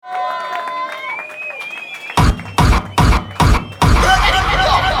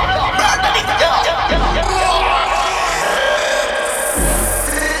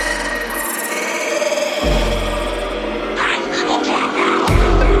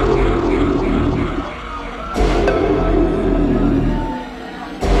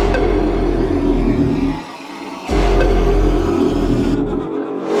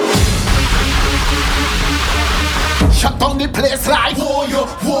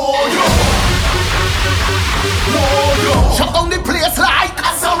Shut down the place like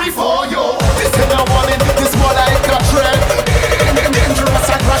I'm sorry for you. This is a warning, this more like a threat. Dangerous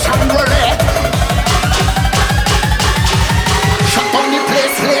and rush and roulette. Shut down the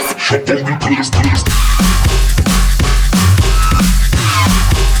place. Shut down the place.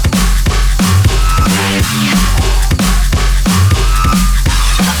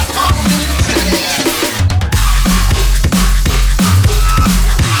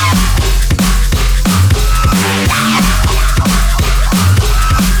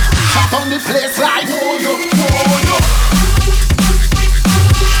 Place like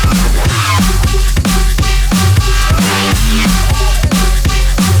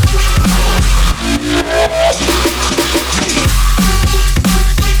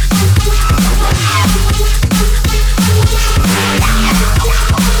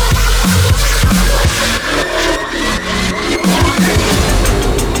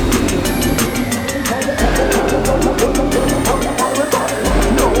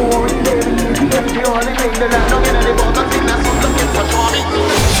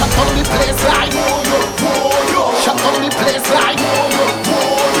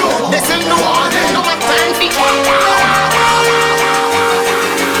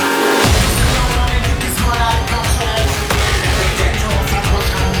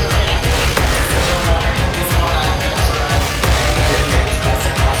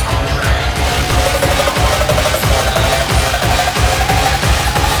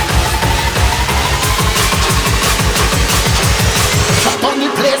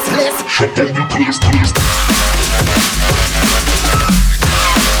shut down the place.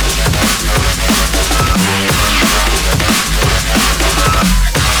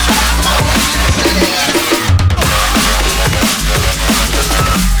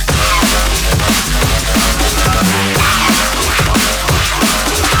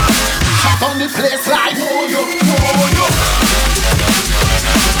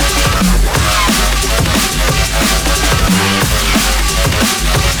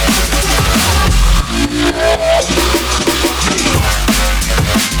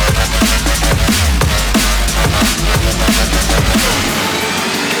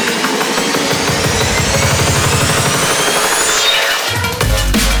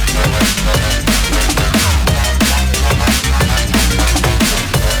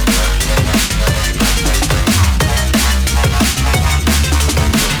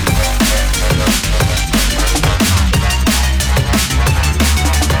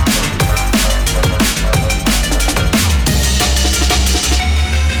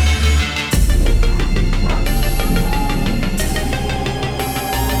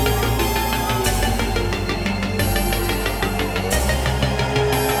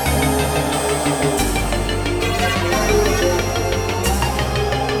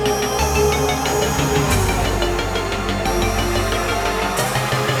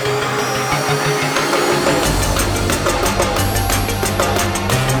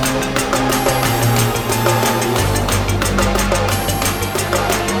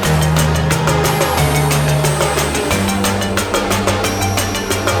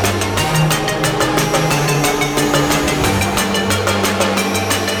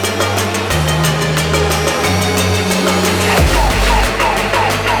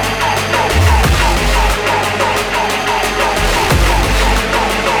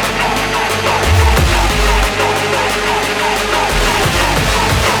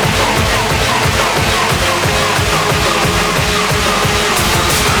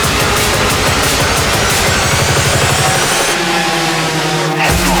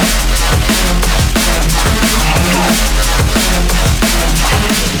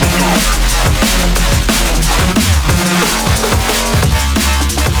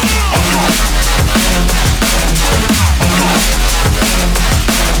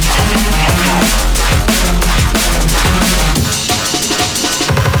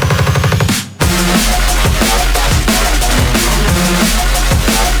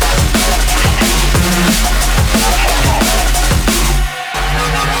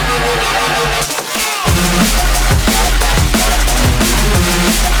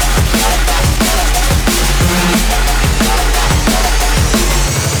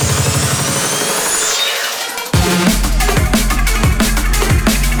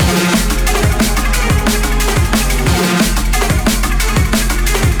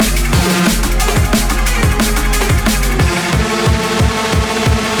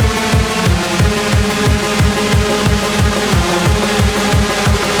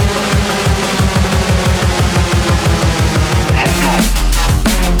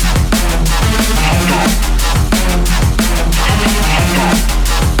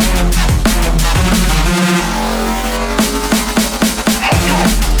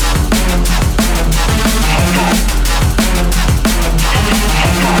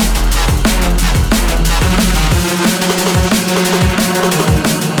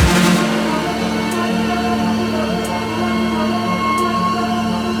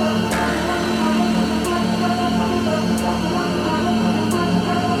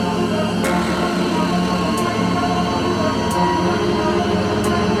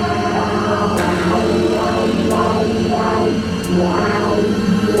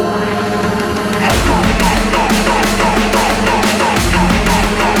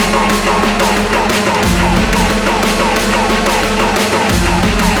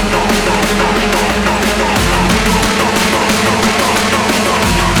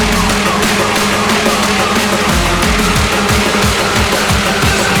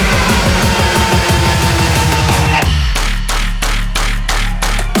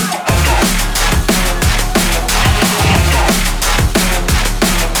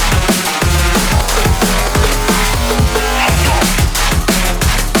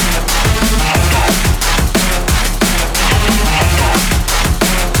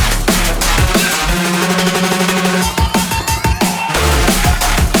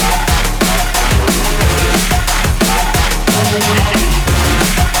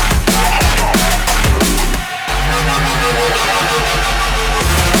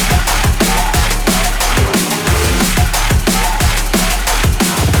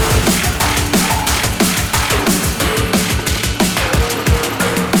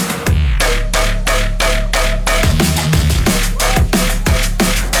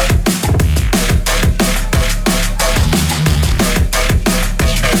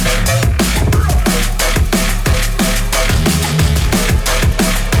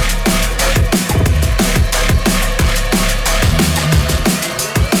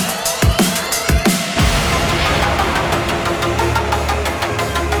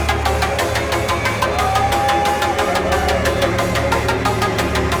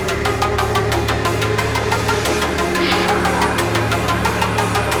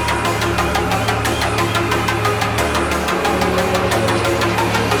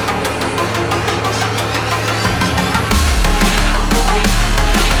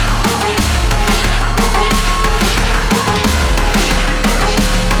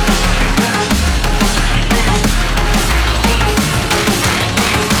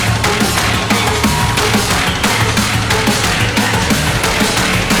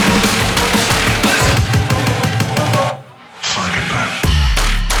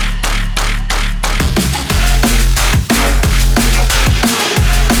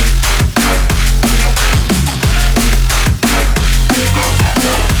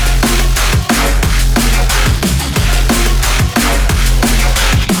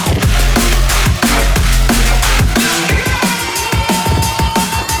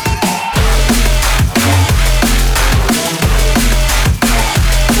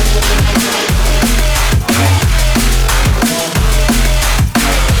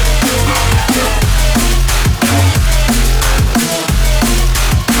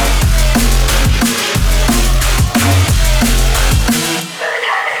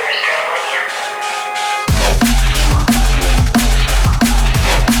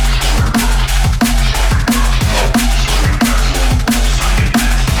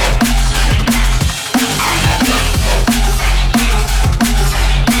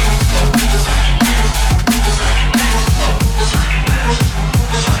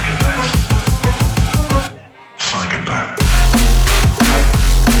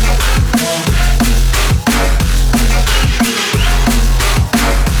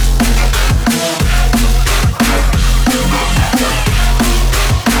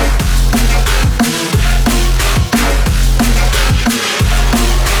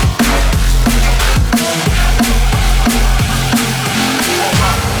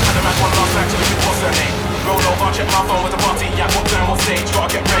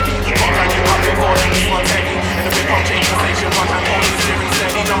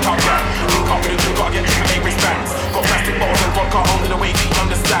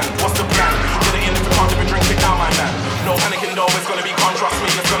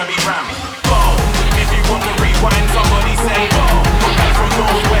 gonna be ram. Whoa, if you want to rewind, somebody say whoa. Back from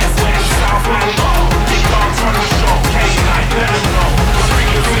northwest, west, south and whoa. Big dogs from the show, K9, let them know. The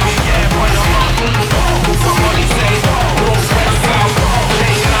fingers in the air, point them up. Somebody say whoa, northwest, south,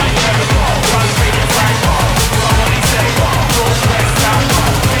 K9, let them know. Run fingers right, whoa. Somebody say whoa, northwest,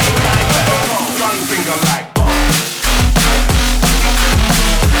 south, K9, let them know. Run finger like whoa.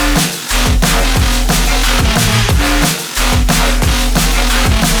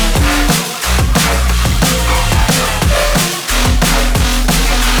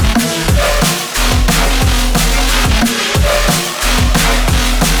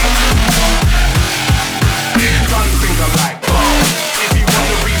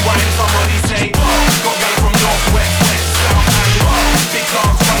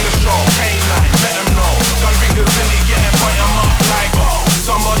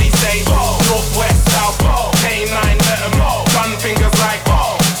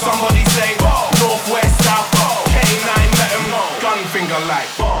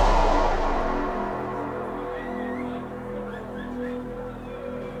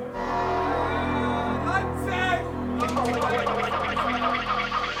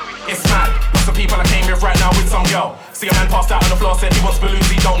 See a man passed out on the floor, said he wants balloons,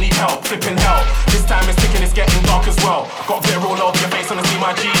 he don't need help. Flipping hell, this time it's ticking, it's getting dark as well. Got a bit all over your face, wanna see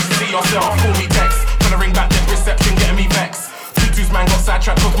my G's, see yourself. Call me text, tryna ring back, dead reception, getting me vexed. Tutu's man got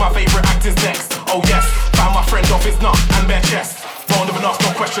sidetracked, cause my favourite actor's next. Oh yes, found my friend off his nut and bare chest. Won't even ask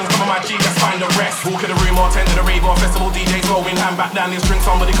no questions, come on my G, let's find the rest. Walk in the room or attend to the rave or festival, DJs rolling hand back down this drink.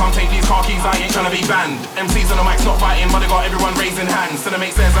 Somebody come take these car keys, I ain't tryna be banned. MCs on the mic's not fighting, but they got everyone raising hands. So the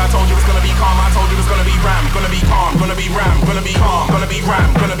mate says, I told you it's gonna be calm, I told you it's gonna be ram. Gonna be calm, gonna be ram, gonna be calm, gonna be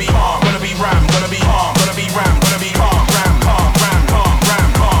ram, gonna be calm, gonna be ram, gonna be calm, gonna be ram, gonna be calm, ram, calm, ram, calm, ram,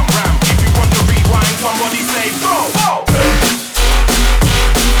 calm, ram. If you want to rewind, somebody say go, go. If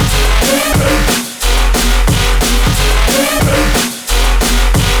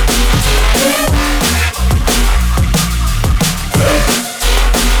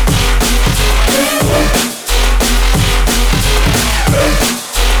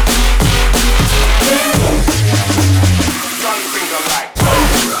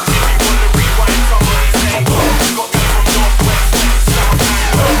you want to rewind, somebody say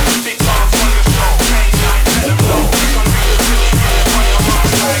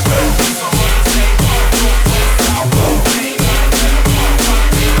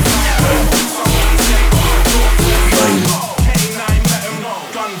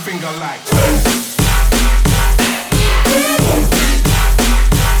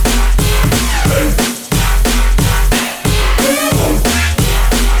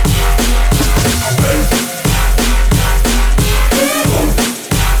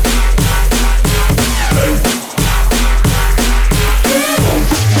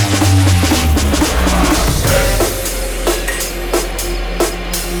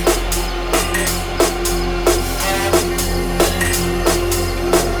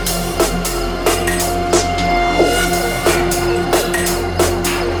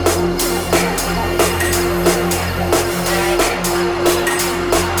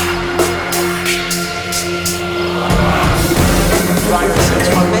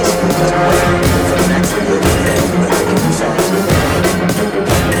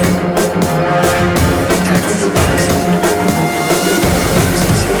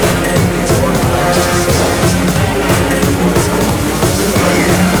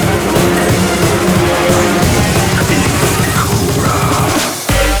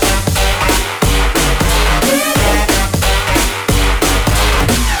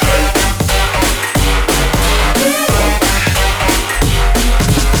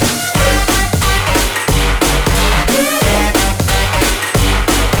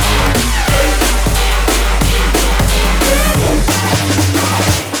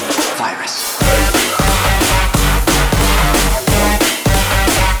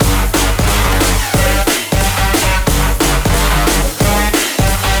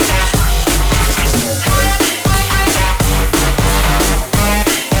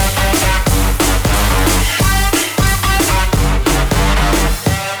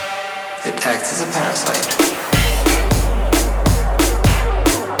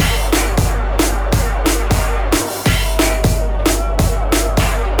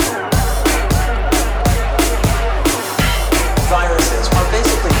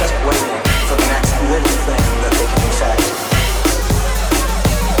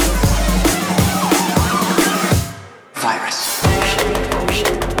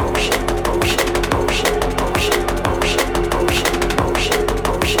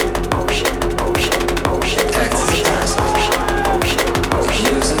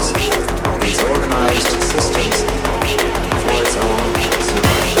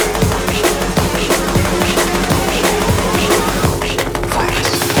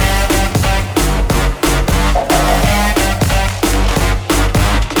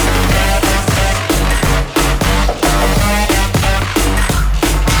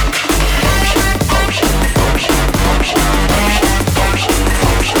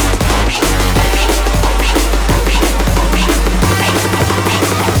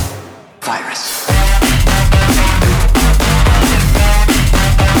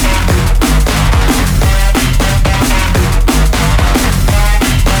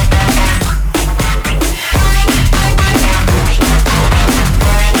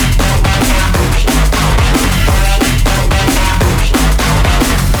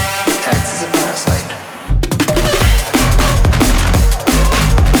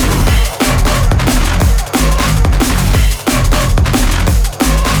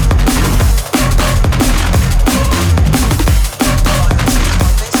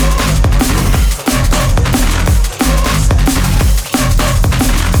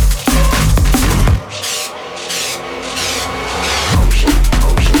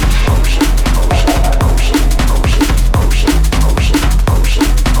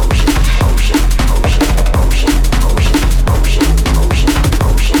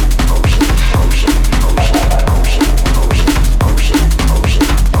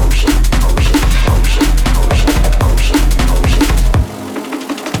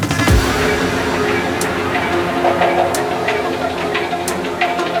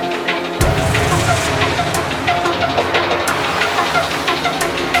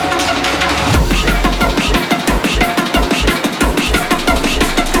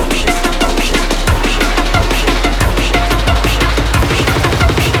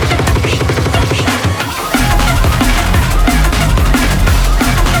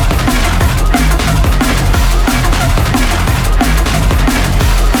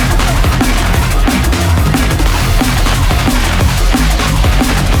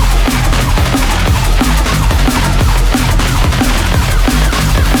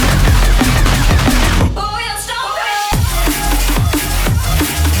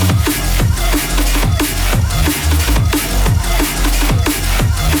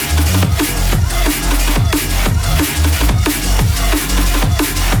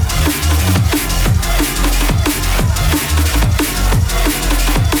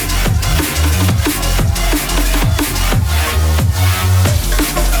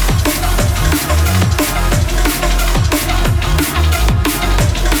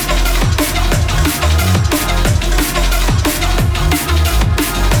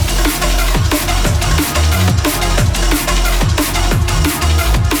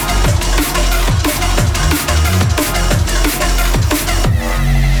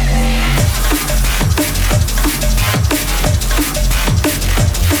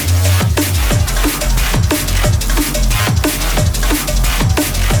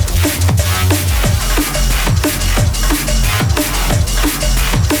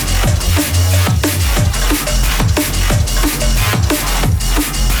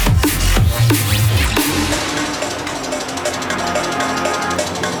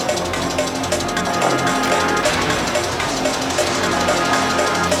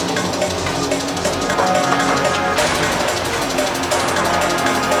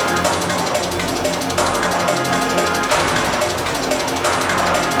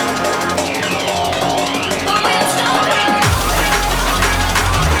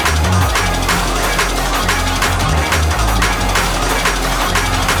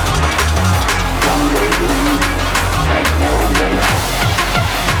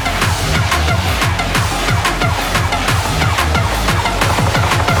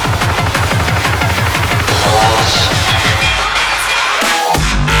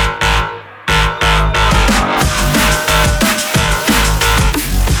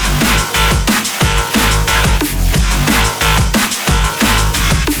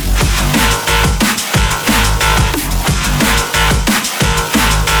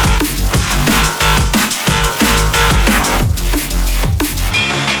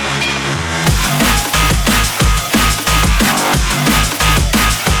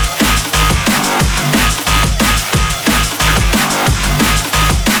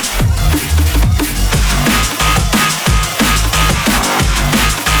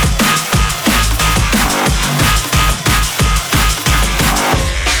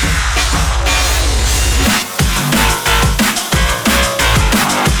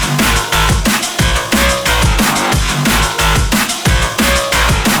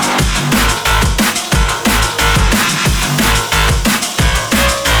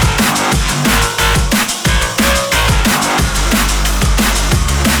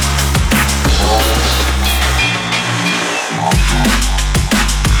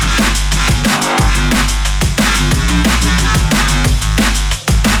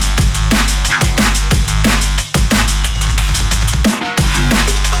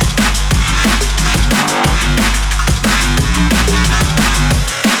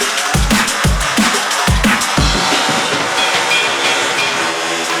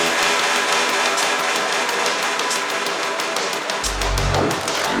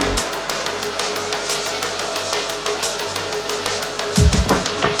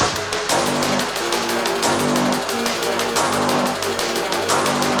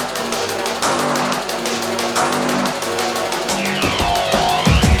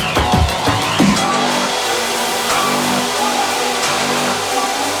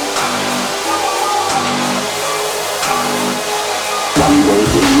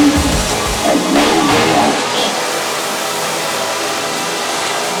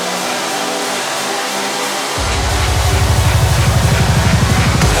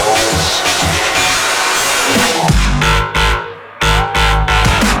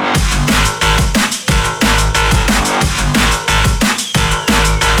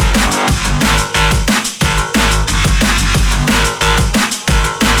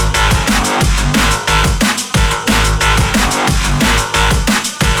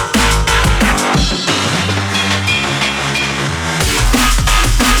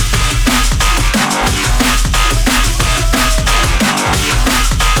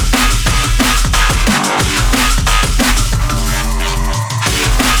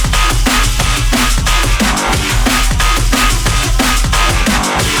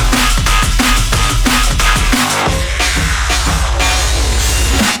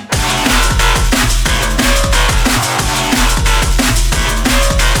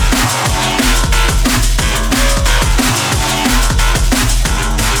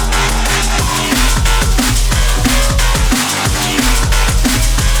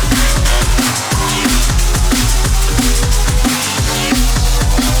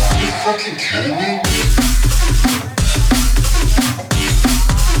fucking kidding me?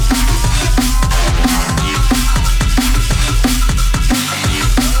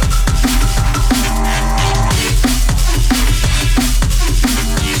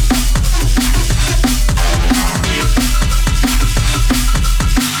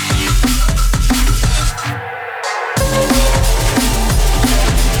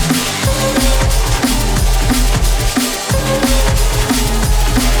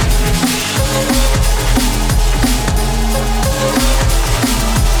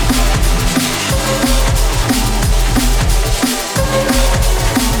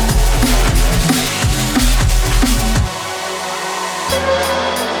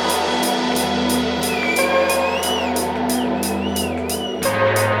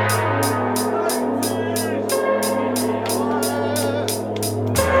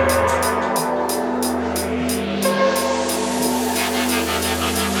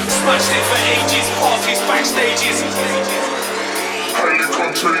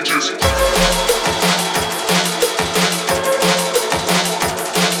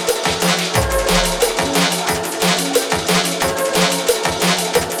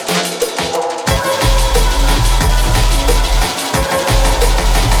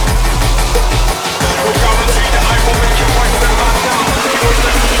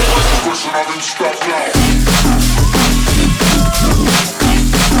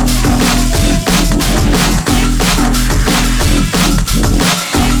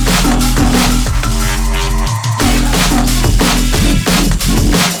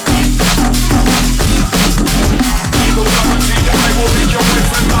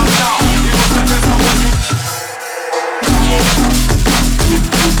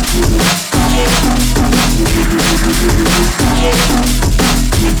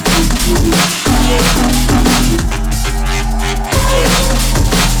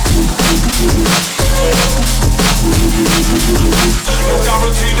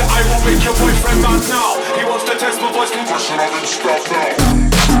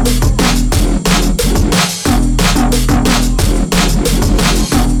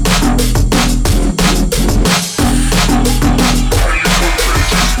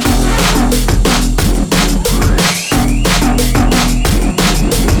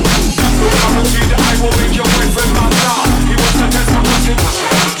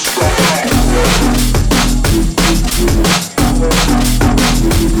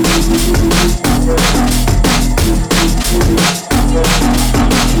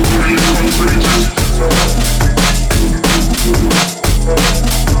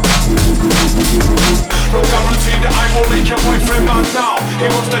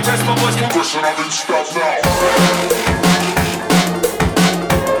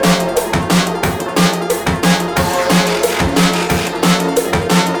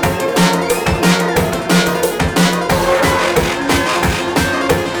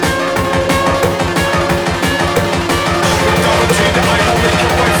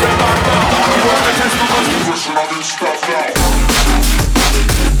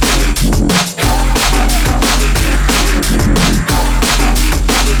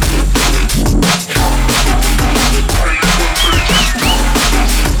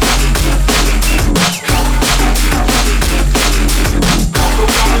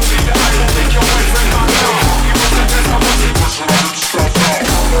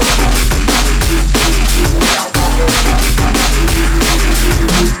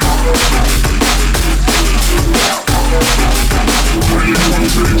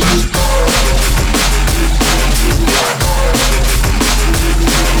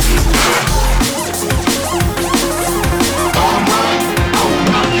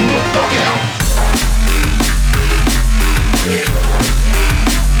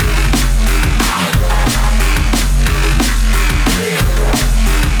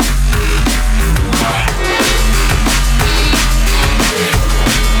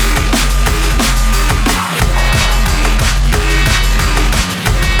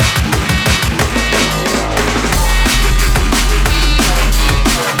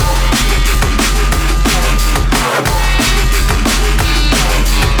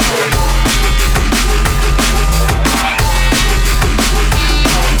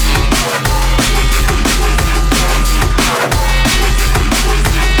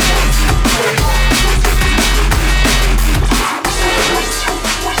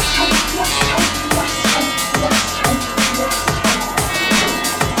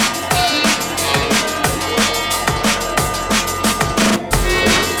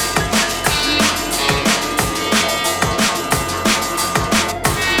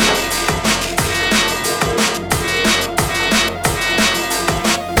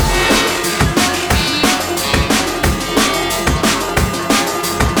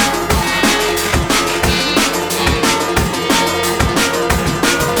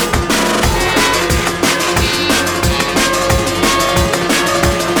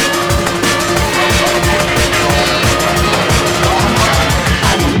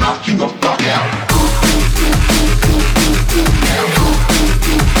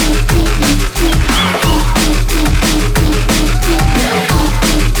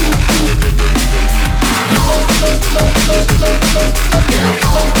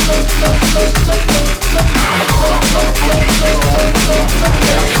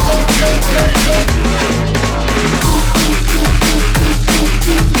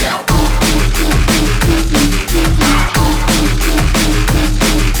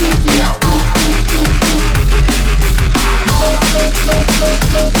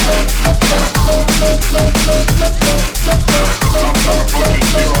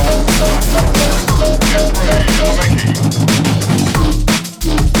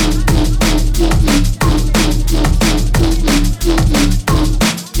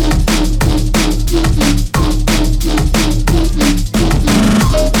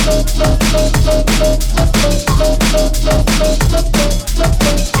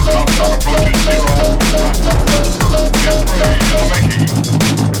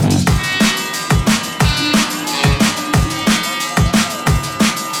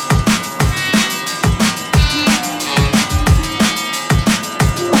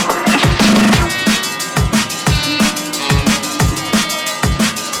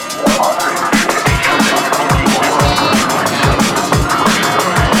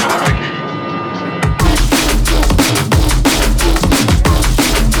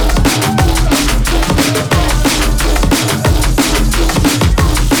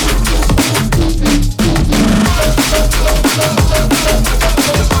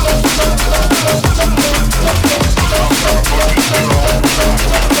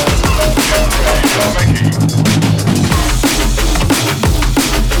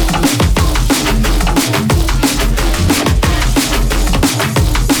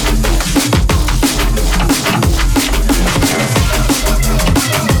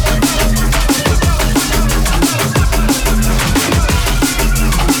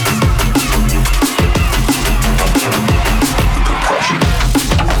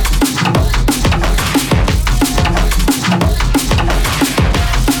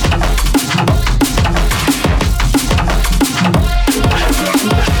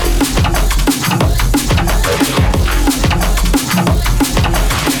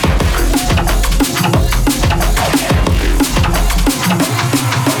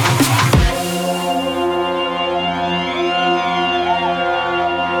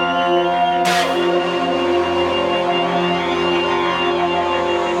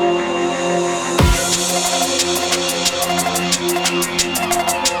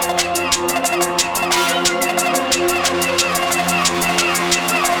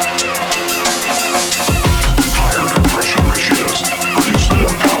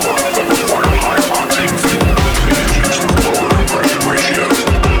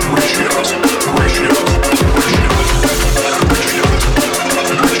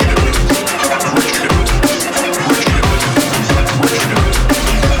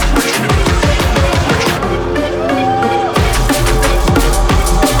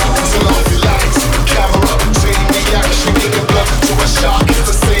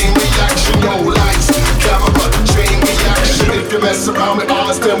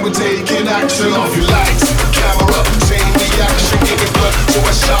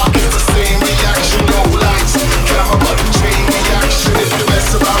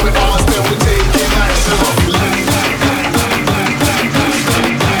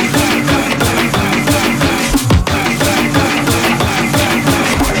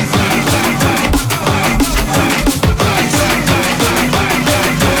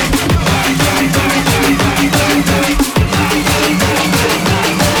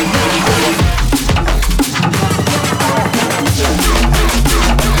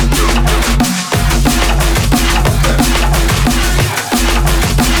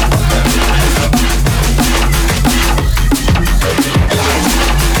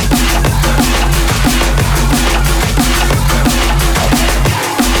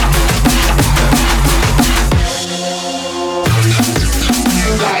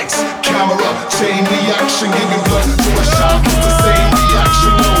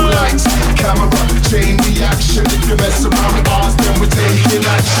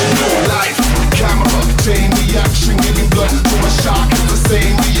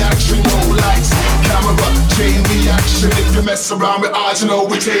 Around with eyes, you know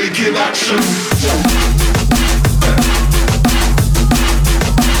we're taking action.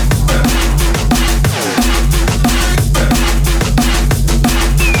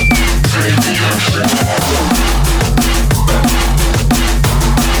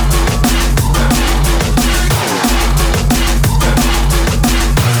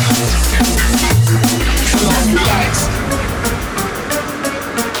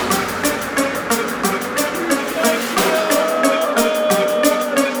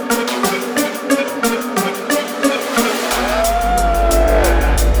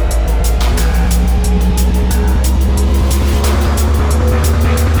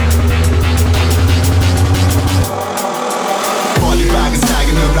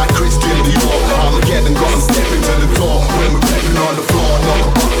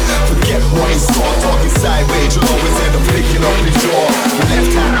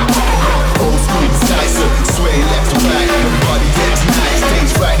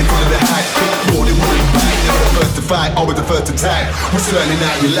 prefer to tag. We're swirling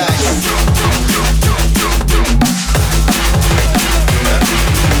out your life.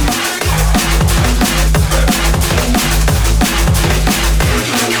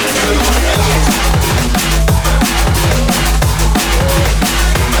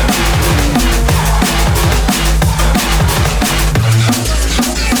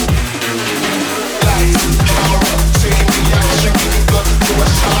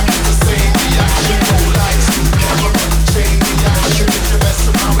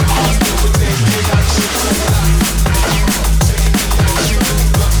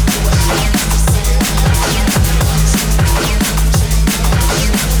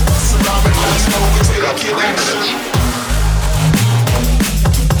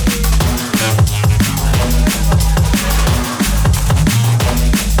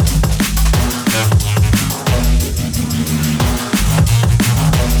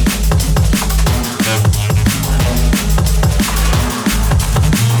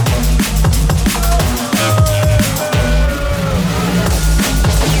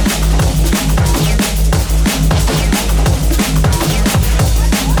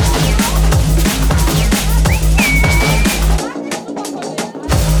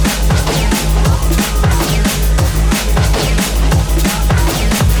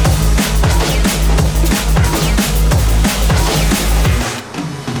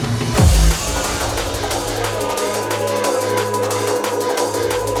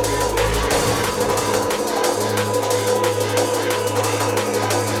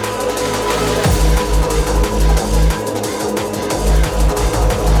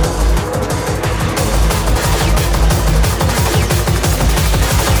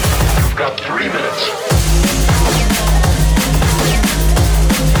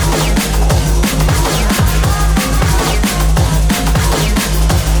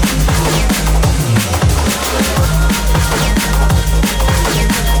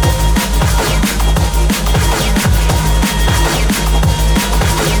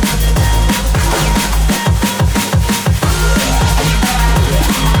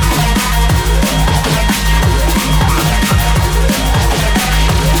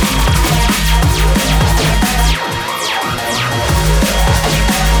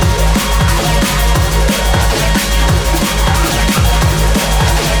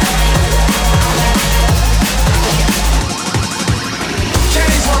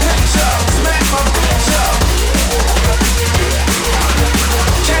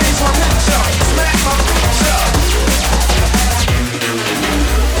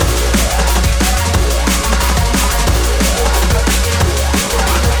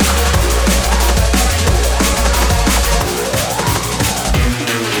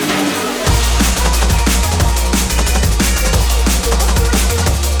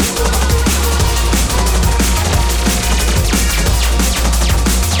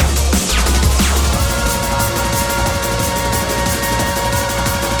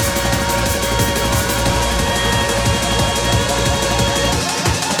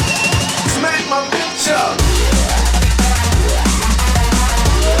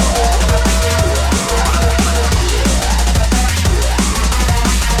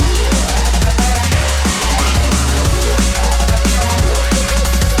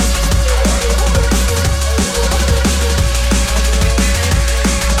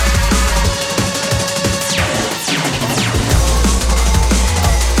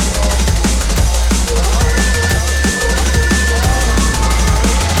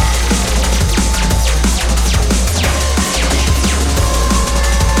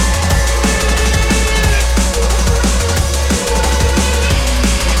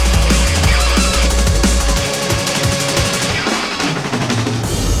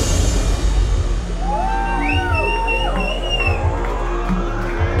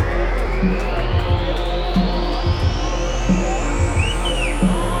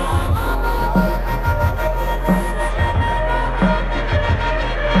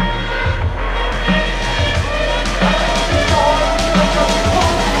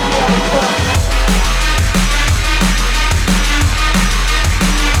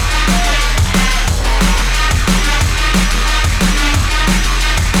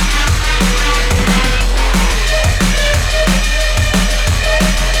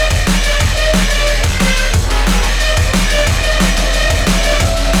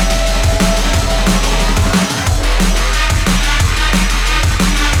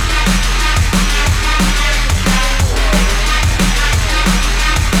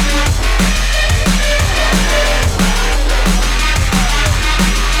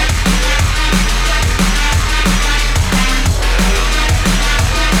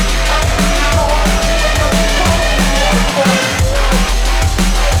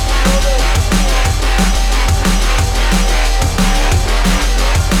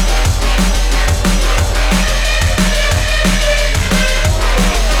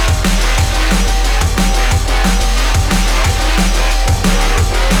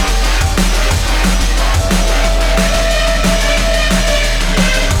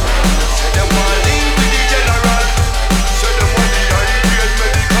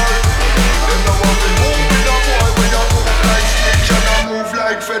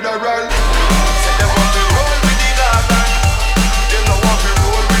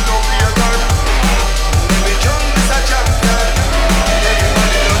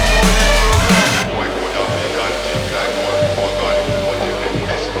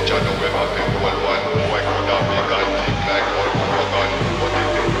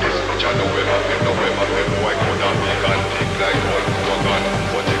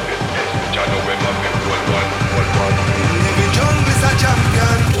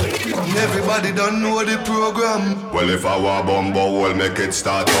 Everybody don't know the program. Well, if I were bumbo, we'll make it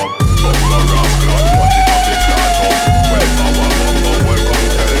start up. Bumbo rap, blood, what it up, it start up. Well, if I were bumbo, well,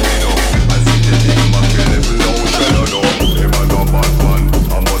 come tell me no. I see the thing, my kill him, no shell, no. Him a no bad man,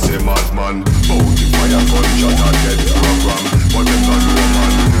 I must say madman. Bout the fire gunshot, I get program. But them not no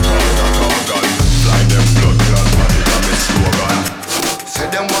man, organ. Fly them blood, blood, what it up, it's slogan. Say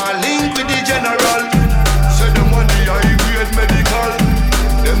them want link with the general. Say them want the high grade medical.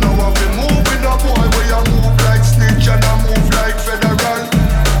 Them know what we move with a boy where you move like snitch and I move like federal.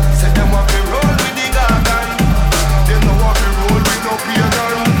 Say them want we roll with the gargan. Them know what we roll with no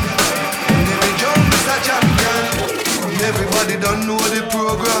pagan. Every jump is a champion. Everybody don't know the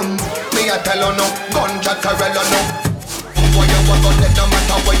program. Me a tell you no, gunja Carella no. Why you walk on that no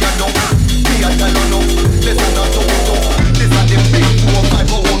matter where you know. Me a tell you no, this is not so. This is the big 4-5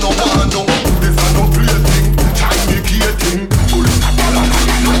 no one no. This is no play thing, tiny key thing. Pull it up, la la la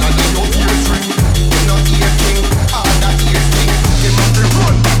la la, your ears ring. You know ear thing, all that ear thing. Him have to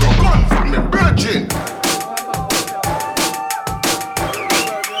run back your gun from me virgin.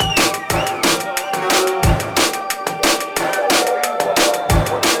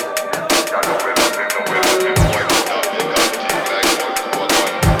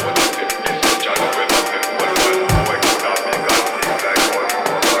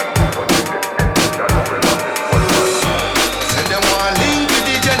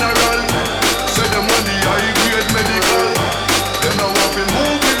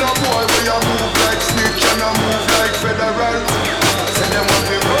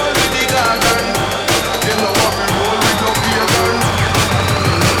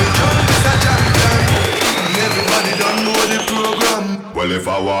 Well, if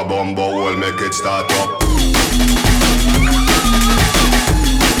I were bumbo, we'll make it start up.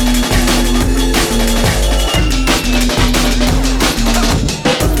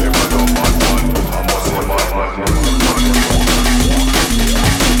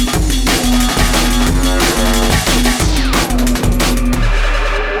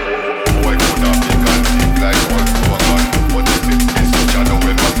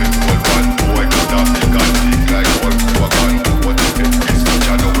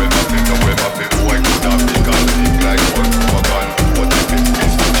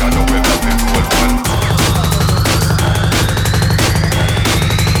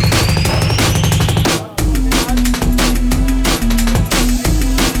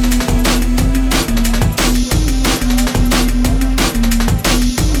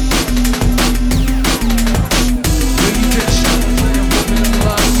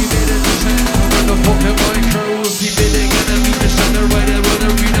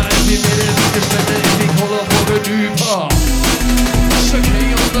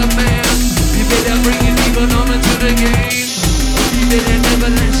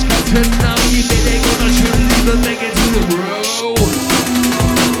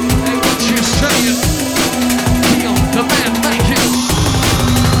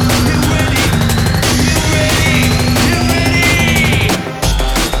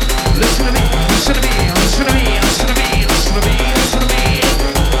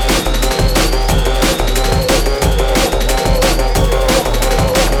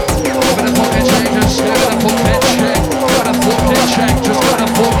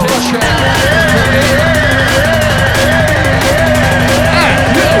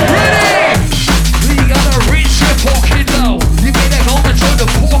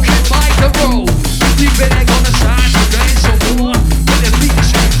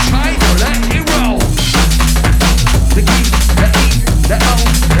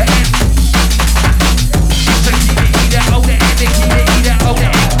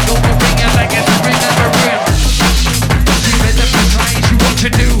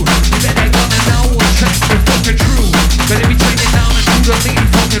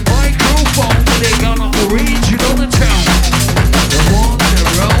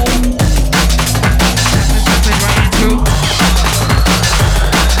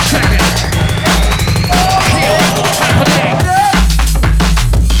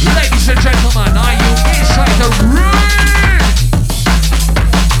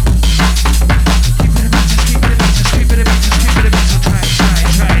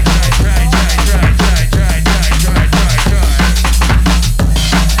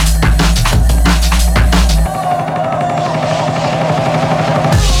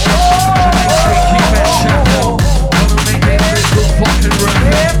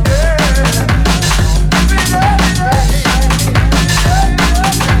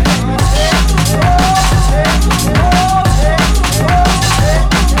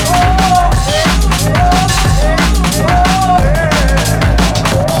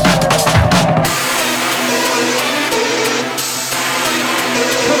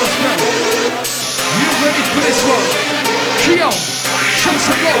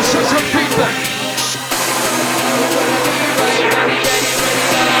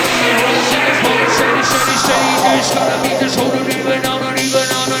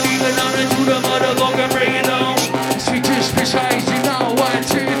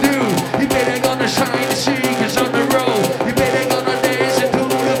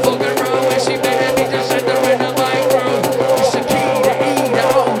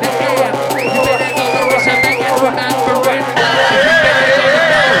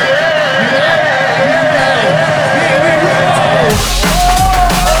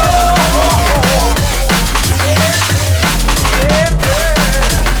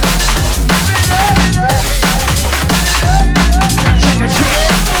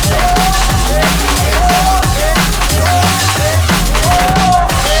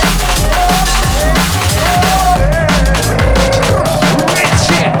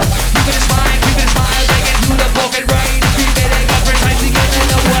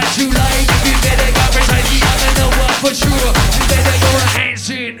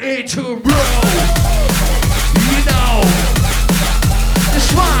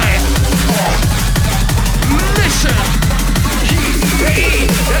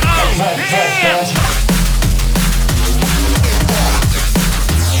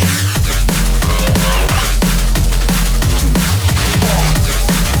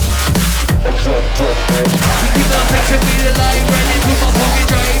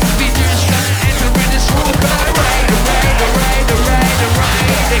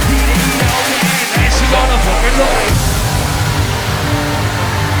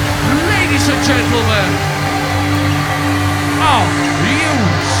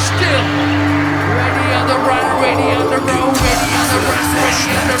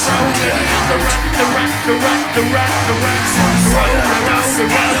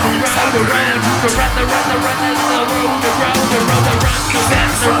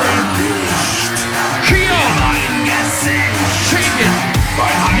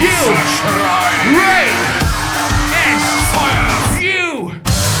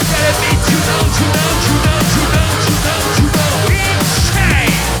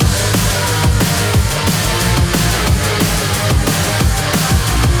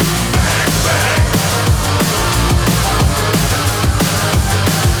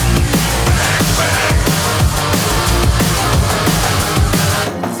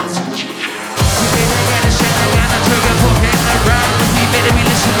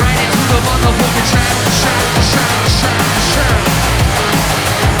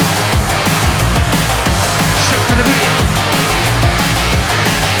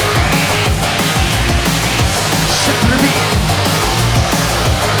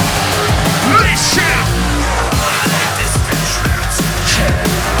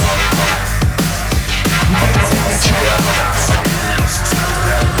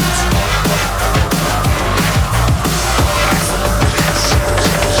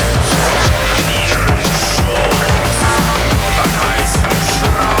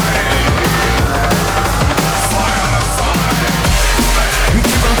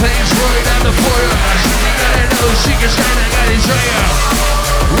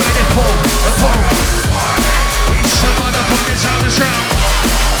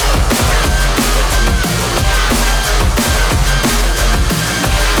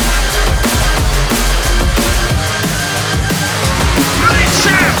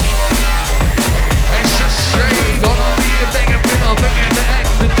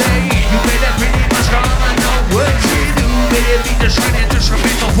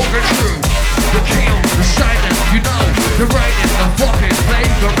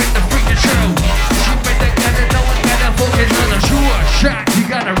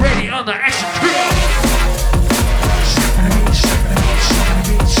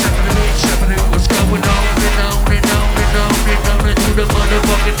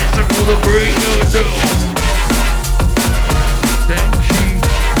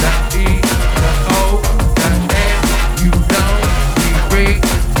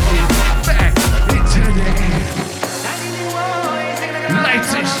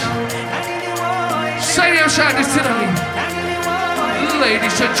 Leipzig. Stadium Shout Distillery.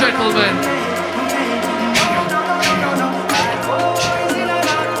 Ladies and gentlemen.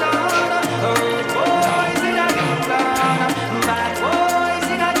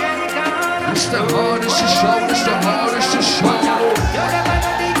 It's the hardest to show, it's the hardest to show.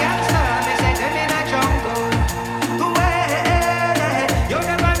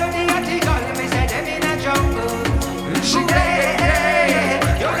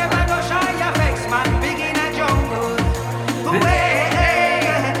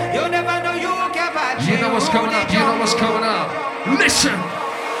 You know what's coming up, you know what's coming up. Listen.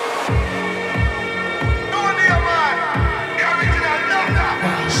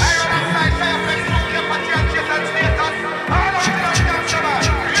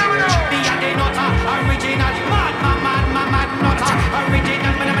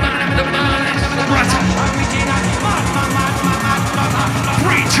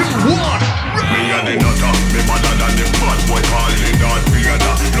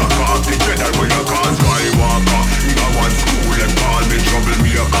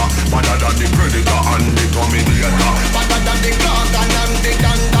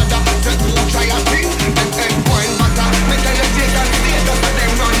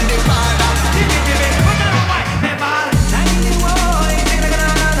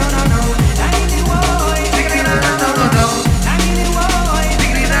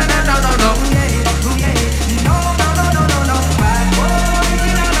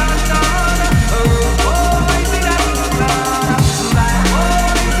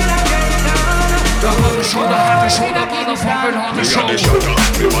 to show the heart to show the motherfucking heart to show.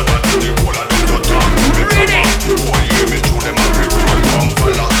 Ready?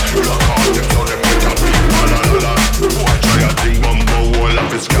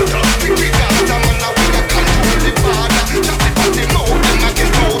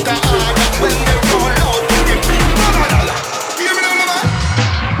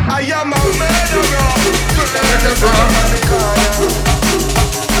 I am a murderer.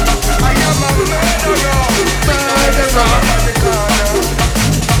 I am a murderer.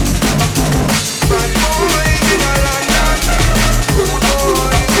 Bad boy in a London, good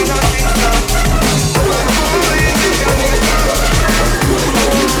boy in a Kingston, bad boy in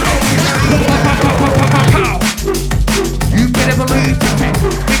a You better believe me.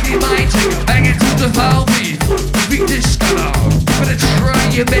 Biggie might take it back into the foul beef. Beat this guy. Better try,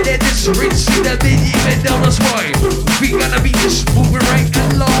 you better just rinse it a bit, even down the spine. We gonna be just moving right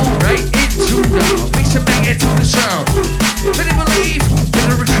along, right into the mix and bang it to the sound. Better believe,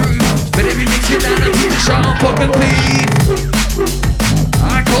 better recruit, better be mixing down into the sound, fucking thief.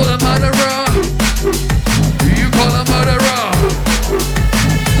 I call a murderer, you call a murderer.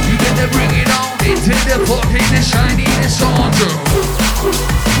 You better bring it on into the fucking the shiny the song.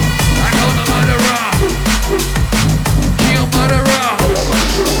 I call a murderer. Murderer.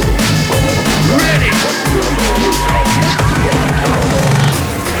 Ready.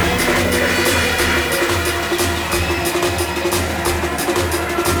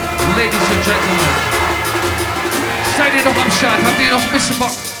 Ladies and gentlemen, seid ihr noch am Start? Habt ihr noch ein bisschen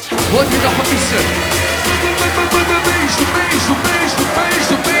Bock? Wollt ihr noch ein bisschen?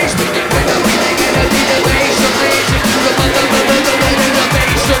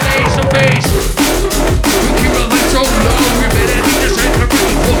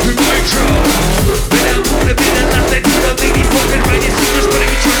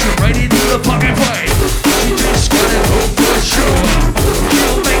 Right into the fucking fight. She just got it home for sure.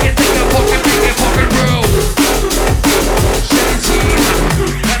 She'll make it think of fucking roll. 17,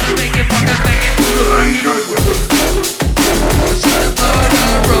 gotta make it fucking bang it through the fight.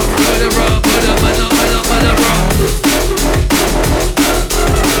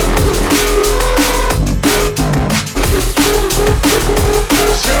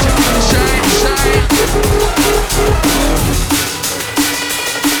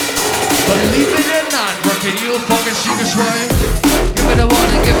 Believe it or not, rockin' you fucking sugar swine. Give it a one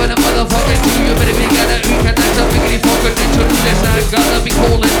and give it a motherfucking two. You better be gonna eat and that's a biggity fucking into this. I gotta be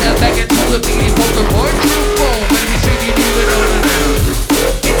calling that back into the biggity fucking boy. True phone, better be saying you leave it over there.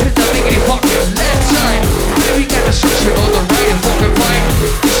 Into the biggity fucking left side. Then we got the section on the right and fucking right.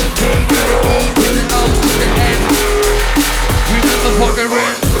 This is K to the E to the O to the N. Remember fucking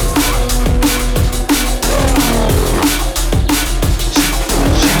red.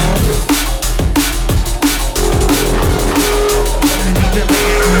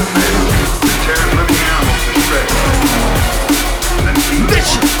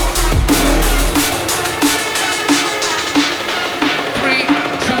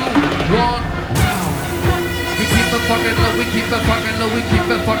 We keep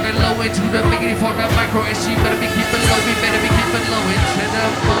it fucking low into the biggity fucking micro SG. Better be keeping low, we better be keeping low into the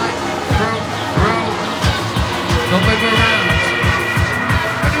micro. Don't move around.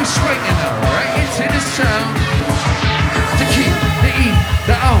 When you swinging though, right into the sound. The key, the E,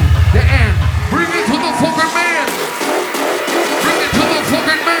 the O, the N. Bring it to the fucking man. Bring it to the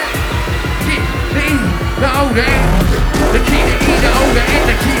fucking man. Key, the E, the O, the N. The key, the E, the O, the N.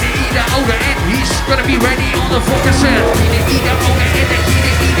 The key, the E, the O, the N. He's gonna be ready on the fucking set. Key, the E, the O, the N. The key,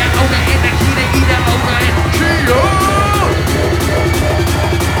 the E, the O, the N. The key, the E, the O, the N. Keon!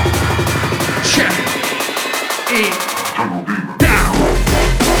 Check it down.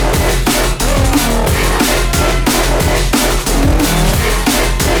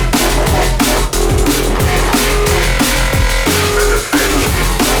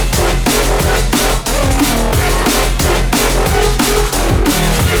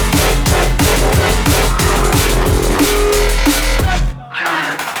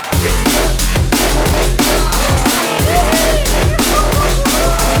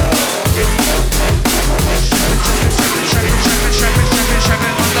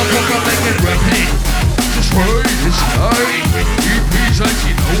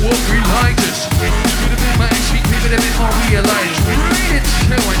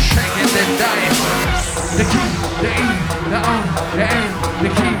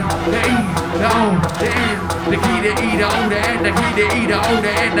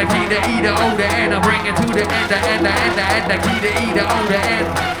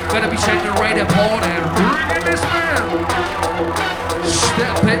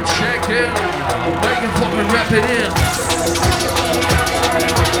 Step it, check it. Make it fucking rap it in.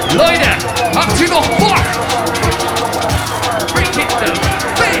 Leute, habt ihr noch Bock? Break it down.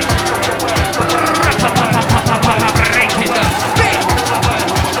 Big.